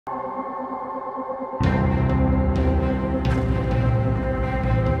Our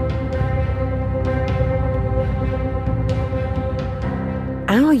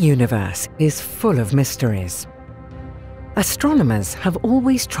universe is full of mysteries. Astronomers have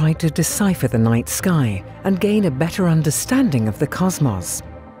always tried to decipher the night sky and gain a better understanding of the cosmos.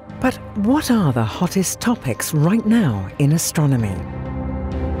 But what are the hottest topics right now in astronomy?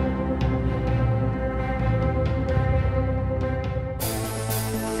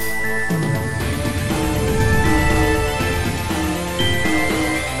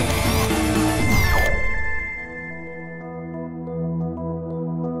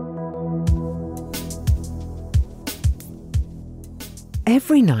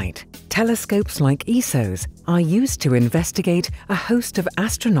 Every night, telescopes like ESO's are used to investigate a host of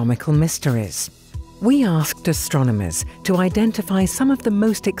astronomical mysteries. We asked astronomers to identify some of the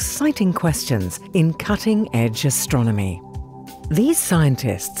most exciting questions in cutting-edge astronomy. These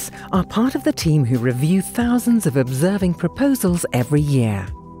scientists are part of the team who review thousands of observing proposals every year.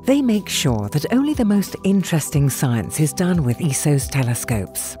 They make sure that only the most interesting science is done with ESO's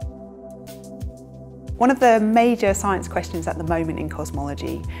telescopes. One of the major science questions at the moment in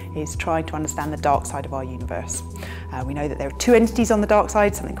cosmology is trying to understand the dark side of our universe. We know that there are two entities on the dark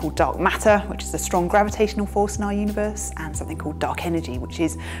side, something called dark matter, which is a strong gravitational force in our universe, and something called dark energy, which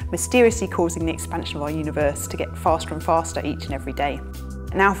is mysteriously causing the expansion of our universe to get faster and faster each and every day.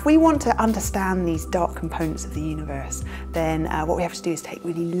 Now, if we want to understand these dark components of the universe, then what we have to do is take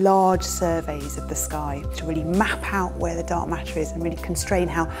really large surveys of the sky to really map out where the dark matter is and really constrain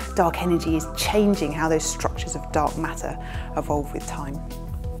how dark energy is changing how those structures of dark matter evolve with time.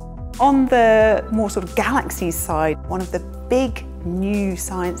 On the more sort of galaxies side, one of the big new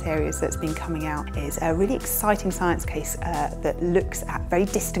science areas that's been coming out is a really exciting science case that looks at very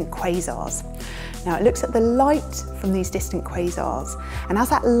distant quasars. Now, it looks at the light from these distant quasars, and as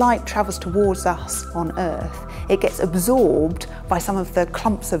that light travels towards us on Earth, it gets absorbed by some of the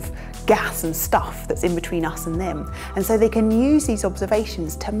clumps of gas and stuff that's in between us and them. And so they can use these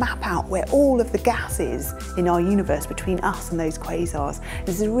observations to map out where all of the gas is in our universe between us and those quasars.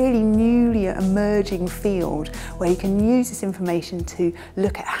 This is a really newly emerging field where you can use this information to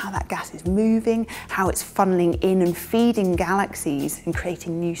look at how that gas is moving, how it's funneling in and feeding galaxies and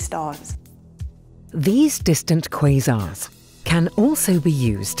creating new stars. These distant quasars can also be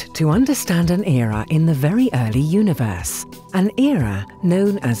used to understand an era in the very early universe, an era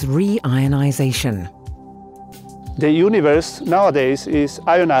known as re-ionization. The universe nowadays is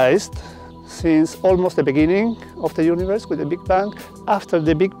ionized since almost the beginning of the universe with the Big Bang. After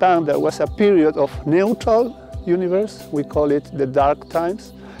the Big Bang, there was a period of neutral universe, we call it the dark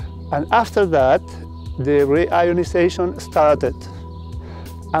times, and after that the re-ionization started,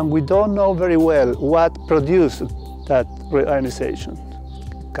 and we don't know very well what produced that re-ionization.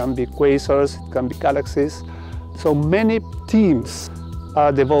 It can be quasars, it can be galaxies, so many teams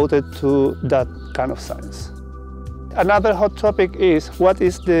are devoted to that kind of science. Another hot topic is what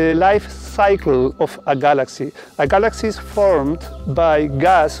is the life cycle of a galaxy. A galaxy is formed by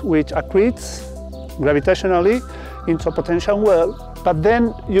gas which accretes gravitationally into a potential well, but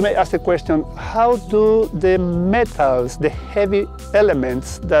then you may ask the question, how do the metals, the heavy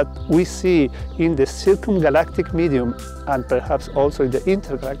elements that we see in the circumgalactic medium and perhaps also in the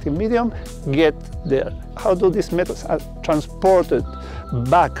intergalactic medium get there? How do these metals are transported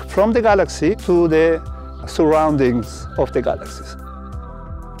back from the galaxy to the surroundings of the galaxies?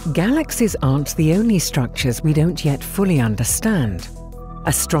 Galaxies aren't the only structures we don't yet fully understand.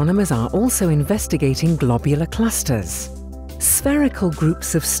 Astronomers are also investigating globular clusters, spherical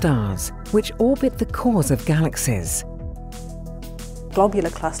groups of stars which orbit the cores of galaxies. Globular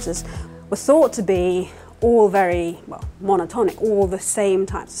clusters were thought to be all very monotonic, all the same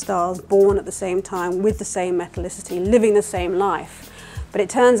types of stars, born at the same time, with the same metallicity, living the same life. But it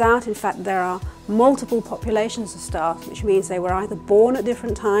turns out, in fact, there are multiple populations of stars, which means they were either born at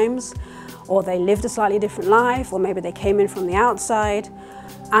different times, or they lived a slightly different life, or maybe they came in from the outside.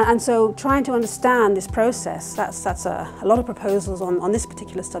 And so trying to understand this process, that's a lot of proposals on this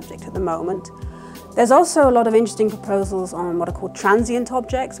particular subject at the moment. There's also a lot of interesting proposals on what are called transient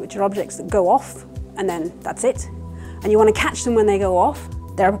objects, which are objects that go off and then that's it. And you want to catch them when they go off.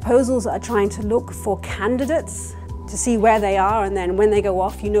 There are proposals that are trying to look for candidates to see where they are, and then when they go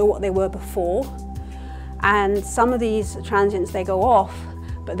off, you know what they were before. And some of these transients, they go off,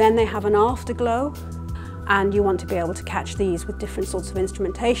 but then they have an afterglow. And you want to be able to catch these with different sorts of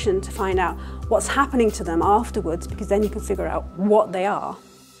instrumentation to find out what's happening to them afterwards, because then you can figure out what they are.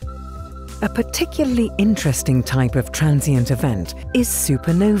 A particularly interesting type of transient event is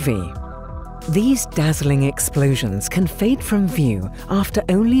supernovae. These dazzling explosions can fade from view after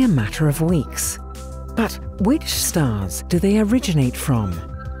only a matter of weeks. But which stars do they originate from?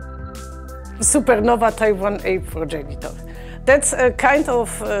 Supernova type 1a progenitor. That's a kind of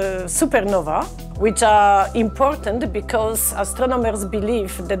supernova which are important because astronomers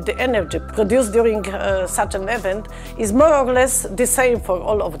believe that the energy produced during such an event is more or less the same for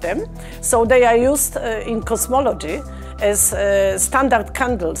all of them. So they are used in cosmology as standard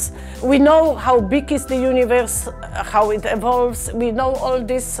candles. We know how big is the universe, how it evolves. We know all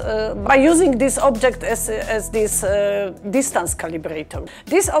this by using this object as this distance calibrator.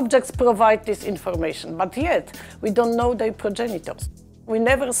 These objects provide this information, but yet we don't know their progenitors. We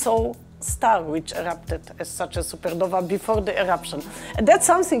never saw a star which erupted as such a supernova before the eruption. And that's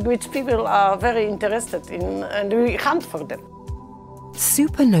something which people are very interested in, and we hunt for them.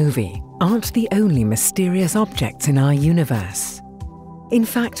 Supernovae aren't the only mysterious objects in our universe. In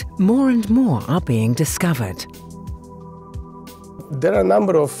fact, more and more are being discovered. There are a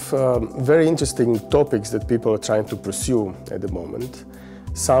number of very interesting topics that people are trying to pursue at the moment.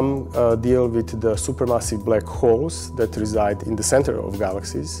 Some deal with the supermassive black holes that reside in the center of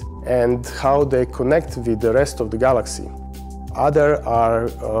galaxies and how they connect with the rest of the galaxy. Others are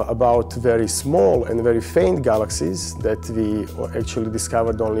about very small and very faint galaxies that we actually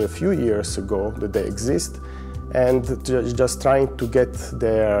discovered only a few years ago that they exist, and just trying to get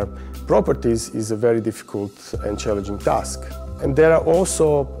their properties is a very difficult and challenging task. And there are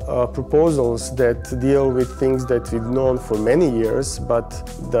also proposals that deal with things that we've known for many years, but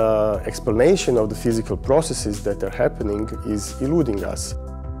the explanation of the physical processes that are happening is eluding us.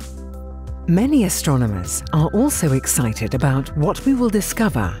 Many astronomers are also excited about what we will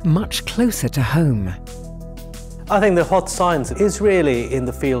discover much closer to home. I think the hot science is really in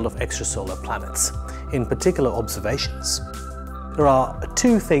the field of extrasolar planets, in particular observations. There are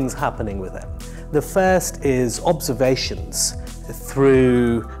two things happening with them. The first is observations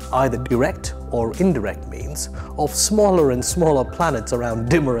through either direct or indirect means of smaller and smaller planets around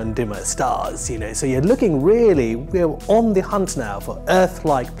dimmer and dimmer stars. So you're looking really, we're on the hunt now for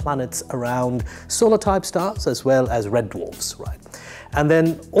Earth-like planets around solar-type stars as well as red dwarfs, right? And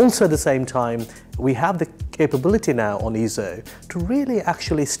then also at the same time, we have the capability now on ESO to really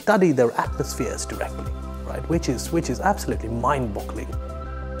actually study their atmospheres directly, right? Which is absolutely mind-boggling.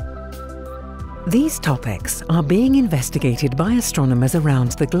 These topics are being investigated by astronomers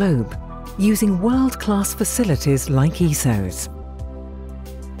around the globe, using world-class facilities like ESO's.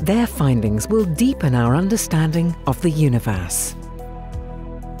 Their findings will deepen our understanding of the universe.